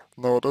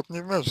 но вот это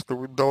не значит, что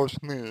вы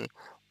должны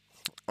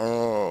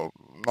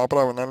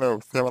направо и налево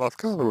всем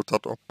рассказывать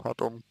о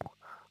том,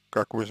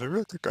 как вы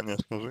живете,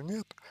 конечно же,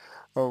 нет,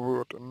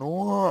 вот,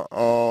 но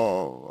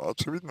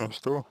очевидно,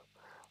 что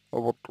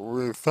вот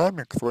вы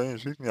сами к своей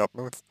жизни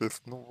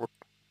относитесь, ну вот,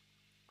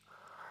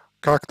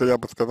 как-то я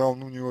бы сказал,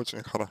 ну не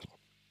очень хорошо.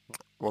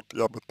 Вот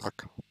я бы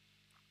так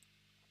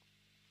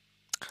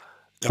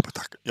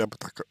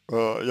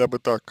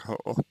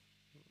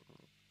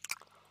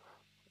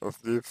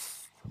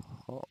здесь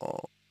э,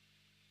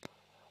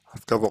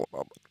 сказал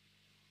об этом.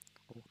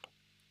 Вот.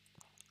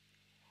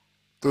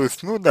 То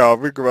есть, ну да,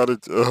 вы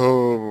говорите,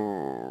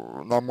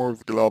 на мой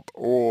взгляд,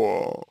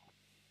 о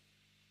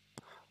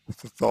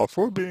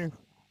социофобии,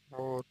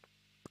 вот,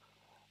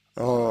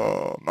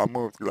 на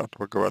мой взгляд,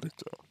 вы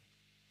говорите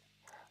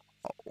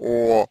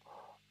о,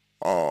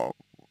 а,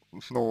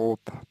 ну,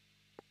 вот,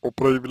 о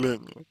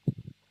проявлении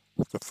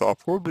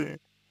социофобии,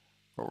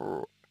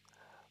 вот.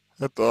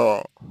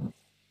 Это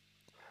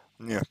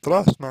не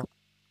страшно,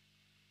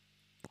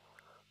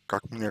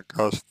 как мне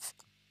кажется,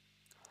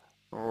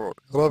 вот.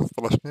 Гораздо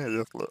страшнее,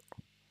 если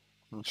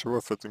ничего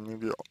с этим не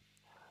делать.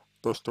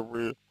 То, что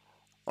вы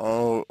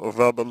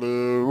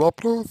задали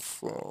вопрос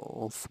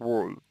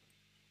свой,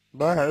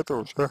 да, это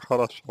уже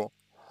хорошо,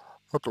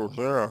 это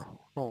уже,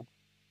 ну,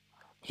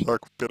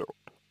 шаг вперед,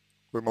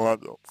 вы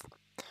молодец.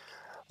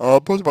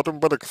 Пусть потом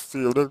упадок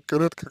сил,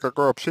 редко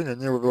какое общение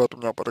не вызывает у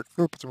меня упадок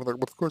сил, почему так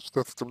происходит,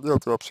 что с этим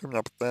делать, и вообще у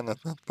меня постоянно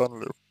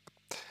сонливость.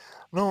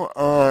 Ну,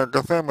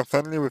 касаемо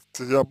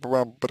сонливости, я бы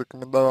вам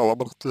порекомендовал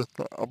обратиться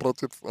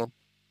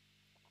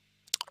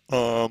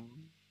а,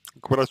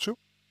 к врачу,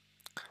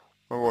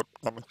 вот,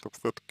 потому что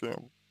все-таки,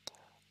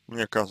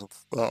 мне кажется,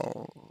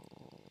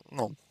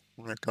 ну,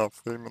 мне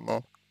кажется,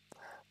 именно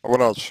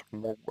врач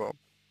мог бы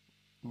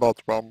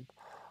дать вам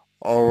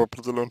в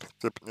определенной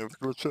степени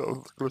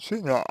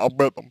заключение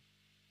об этом,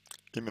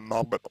 именно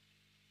об этом.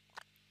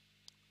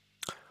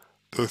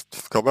 То есть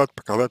сказать,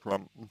 показать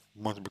вам,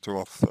 может быть, у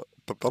вас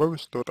поздоровье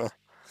что-то,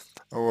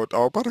 вот, а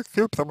у пары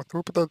сил, потому что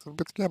вы пытаетесь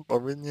быть с кем-то,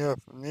 вы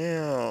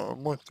не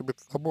можете быть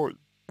собой.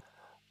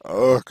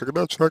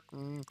 Когда человек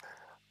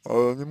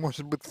не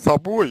может быть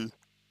собой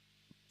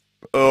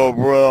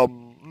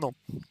ну,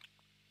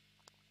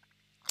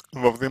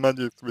 во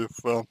взаимодействии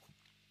с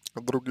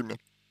другими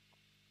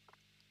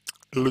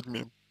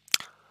людьми,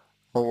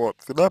 вот,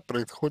 всегда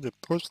происходит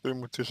то, что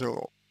ему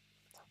тяжело.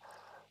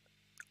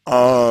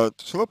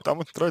 Тяжело,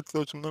 потому что тратится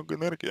очень много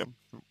энергии,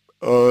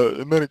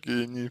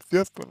 энергии не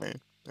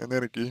естественной,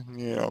 энергии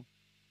не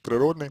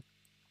природной,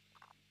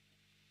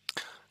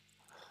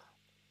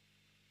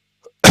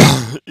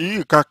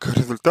 И как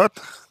результат,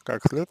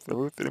 как следствие,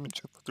 вы все время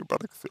чувствуете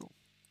упадок сил.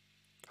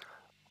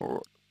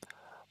 Вот.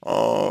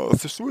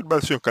 Существует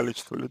большое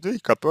количество людей,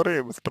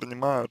 которые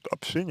воспринимают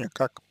общение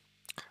как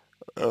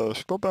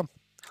что-то,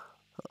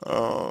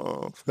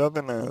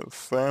 связанное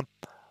с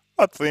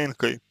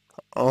оценкой,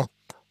 а,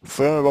 с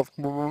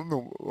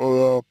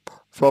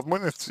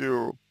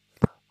возможностью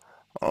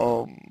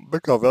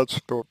доказать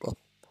что-то,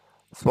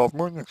 с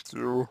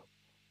возможностью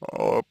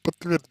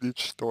подтвердить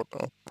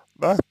что-то,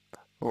 да,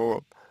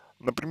 вот.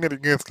 Например,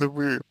 если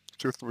вы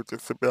чувствуете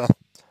себя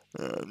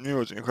не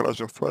очень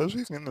хорошо в своей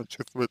жизни, но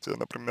чувствуете,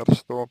 например,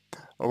 что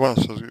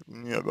ваша жизнь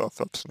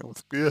недостаточно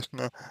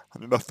успешна,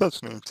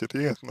 недостаточно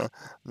интересна,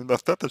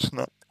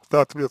 недостаточно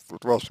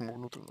соответствует вашему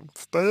внутреннему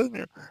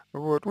состоянию,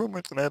 вот, вы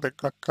можете на это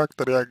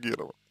как-то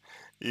реагировать.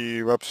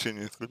 И в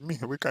общении с людьми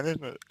вы,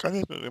 конечно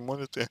же,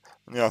 можете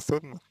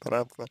неосознанно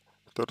стараться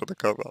что-то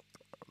доказать.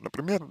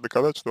 Например,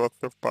 доказать, что у вас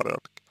все в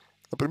порядке.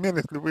 Например,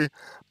 если вы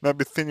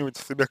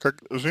обесцениваете себя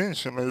как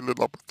женщина или,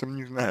 допустим,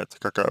 не знаете,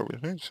 какая вы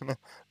женщина,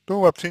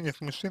 то в общении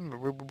с мужчинами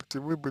вы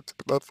будете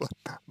пытаться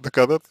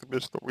доказать себе,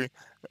 что вы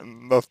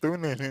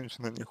достойная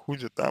женщина, не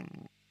хуже там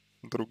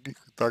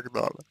других и так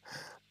далее.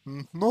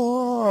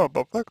 Но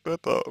по факту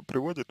это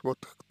приводит вот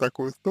к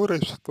такой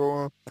истории,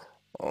 что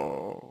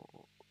а,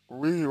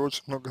 вы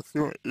очень много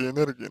сил и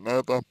энергии на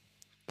это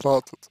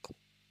тратите.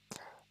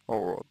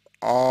 Вот.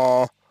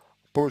 А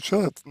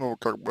получается, ну,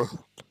 как бы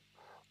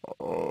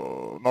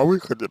на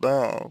выходе,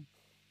 да,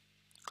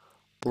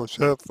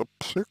 получается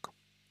пшик,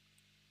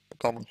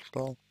 потому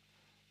что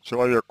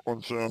человек,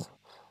 он же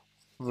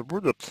не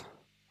будет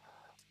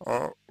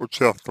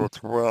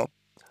участвовать в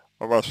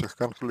ваших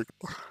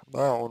конфликтах,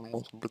 да, он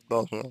может быть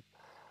даже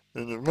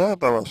и не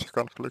знает о ваших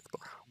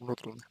конфликтах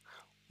внутренних,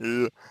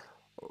 и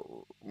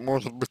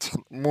может быть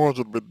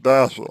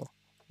даже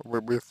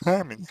вы бы и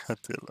сами не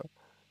хотели,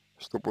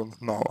 чтобы он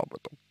знал об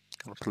этом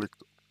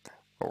конфликте,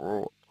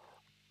 вот,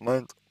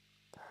 знаете.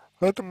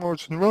 Поэтому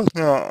очень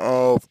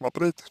важно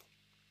смотреть,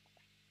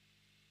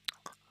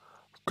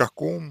 в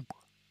каком,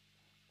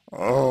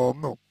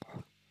 ну,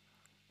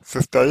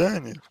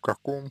 состоянии, с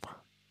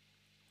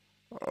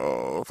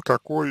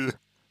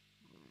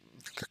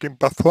с каким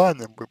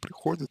посланием вы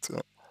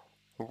приходите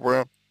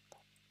в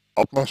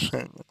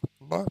отношения,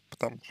 да,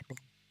 потому что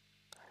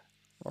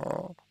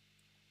а,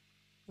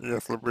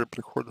 если вы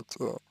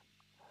приходите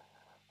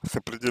с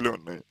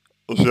определенной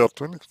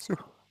жертвенностью,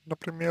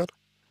 например,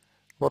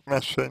 в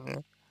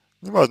отношения,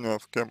 неважно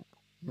с кем,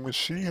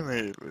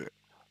 мужчиной или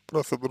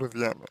просто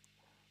друзьями,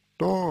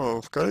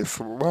 то, скорее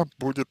всего, вам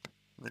будет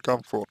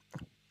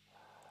некомфортно.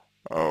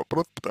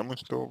 Просто потому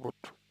что вот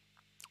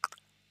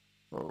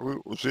вы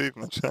уже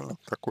изначально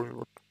в такой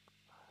вот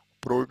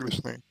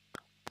проигрышной,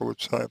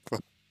 получается,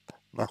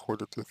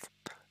 находитесь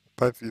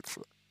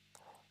позиции.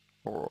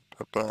 Вот.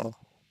 Это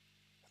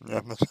не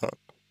означает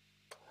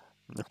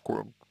ни в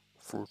коем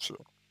случае,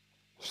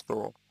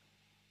 что,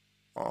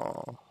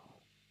 а,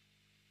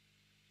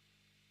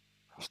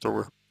 что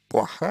вы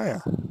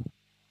плохая,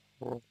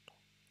 вот,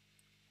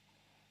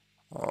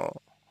 а,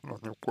 ну,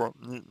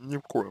 ни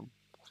в коем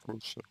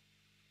случае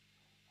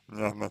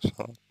не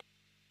означает.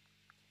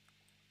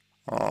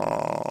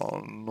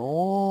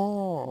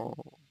 Но,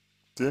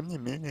 тем не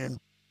менее,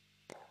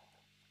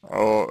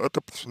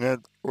 это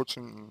причиняет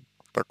очень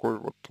такой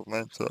вот,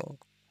 знаете,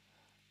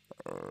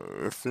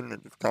 сильный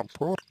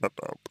дискомфорт,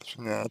 это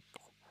причиняет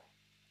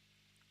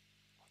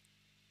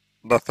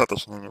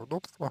достаточно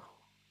неудобства,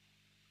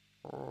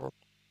 вот,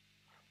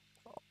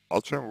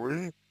 о чем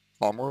вы,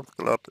 на мой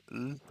взгляд,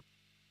 и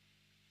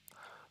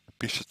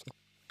пишете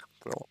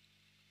в целом.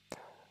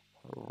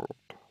 Вот.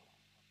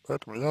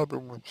 Поэтому я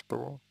думаю,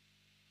 что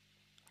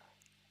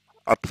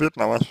ответ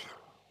на ваш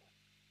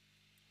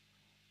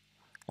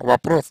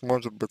вопрос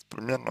может быть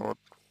примерно вот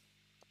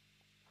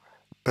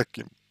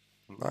таким,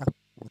 да,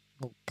 вот,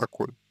 ну,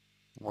 такой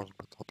может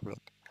быть ответ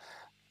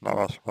на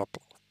ваш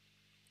вопрос.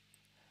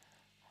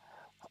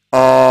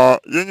 Я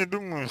не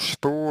думаю,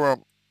 что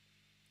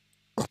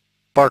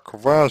так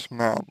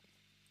важно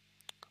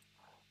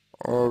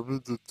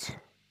видеть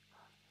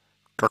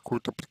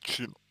какую-то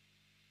причину.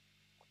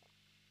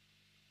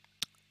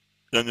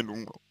 Я не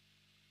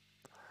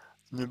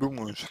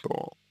думаю,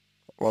 что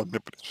важны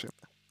причины.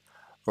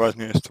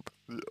 Важнее, чтобы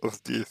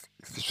здесь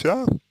и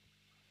сейчас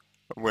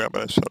вы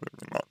обращали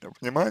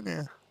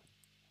внимание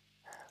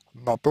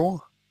на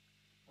то,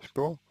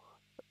 что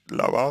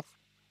для вас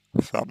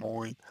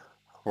самой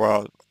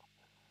важно.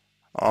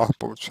 А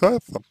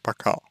получается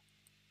пока,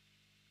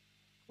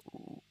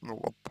 ну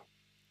вот,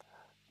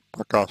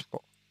 пока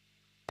что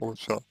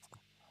получается,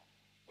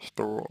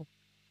 что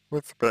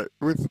вы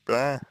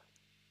себя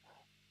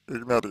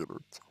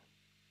игнорируете.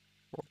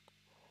 Вот.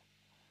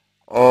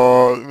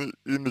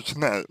 И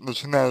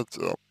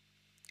начинаете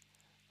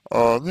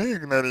не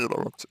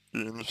игнорировать и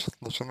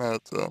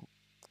начинаете,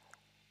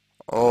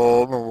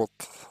 ну вот,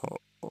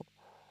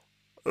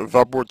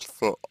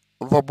 заботиться,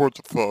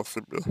 заботиться о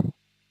себе.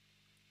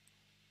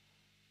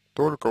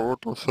 Только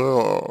вот уже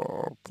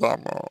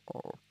прямо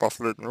в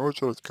последнюю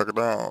очередь,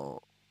 когда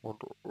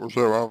вот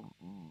уже вам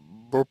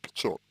его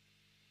печет.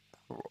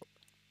 Вот,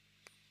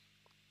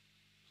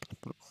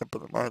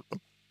 понимаете?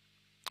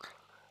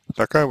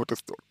 Такая вот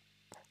история.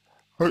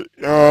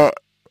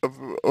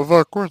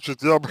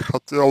 Закончить я бы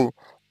хотел,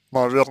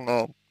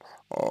 наверное,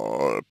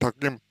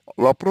 таким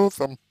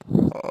вопросом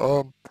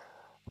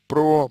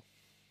про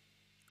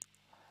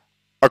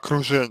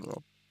окружение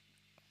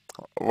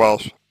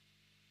ваше.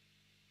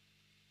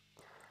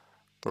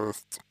 То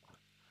есть,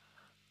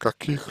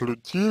 каких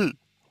людей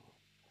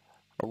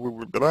вы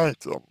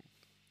выбираете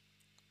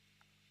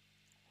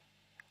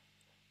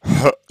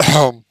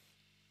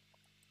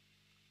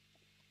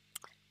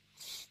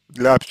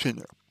для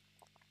общения.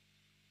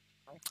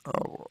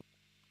 Вот.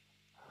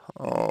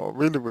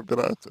 Вы ли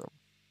выбираете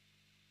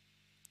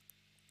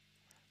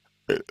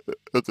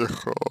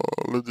этих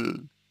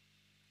людей,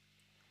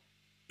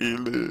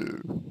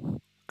 или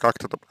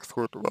как-то это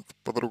происходит у вас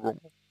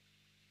по-другому?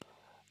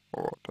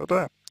 Вот.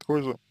 Это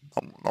тоже,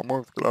 на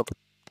мой взгляд,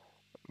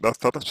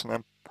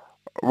 достаточно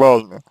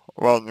важный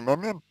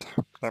момент,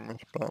 потому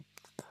что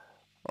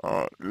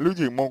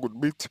люди могут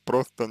быть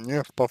просто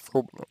не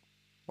способны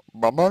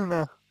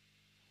банально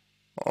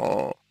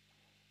а,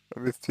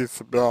 вести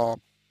себя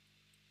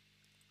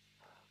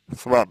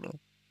с вами,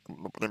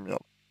 например,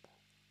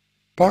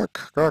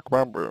 так, как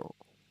вам бы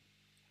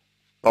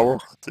того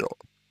хотелось.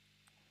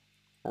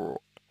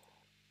 Вот.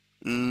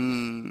 И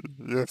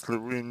если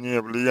вы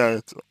не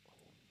влияете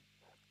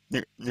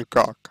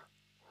никак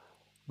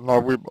на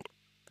выбор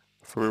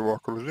своего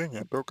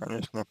окружения, то,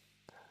 конечно,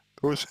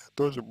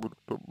 тоже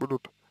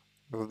будут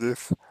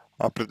здесь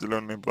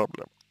определенные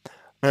проблемы.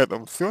 На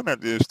этом все.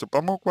 Надеюсь, что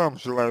помог вам.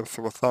 Желаю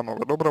всего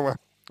самого доброго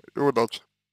и удачи.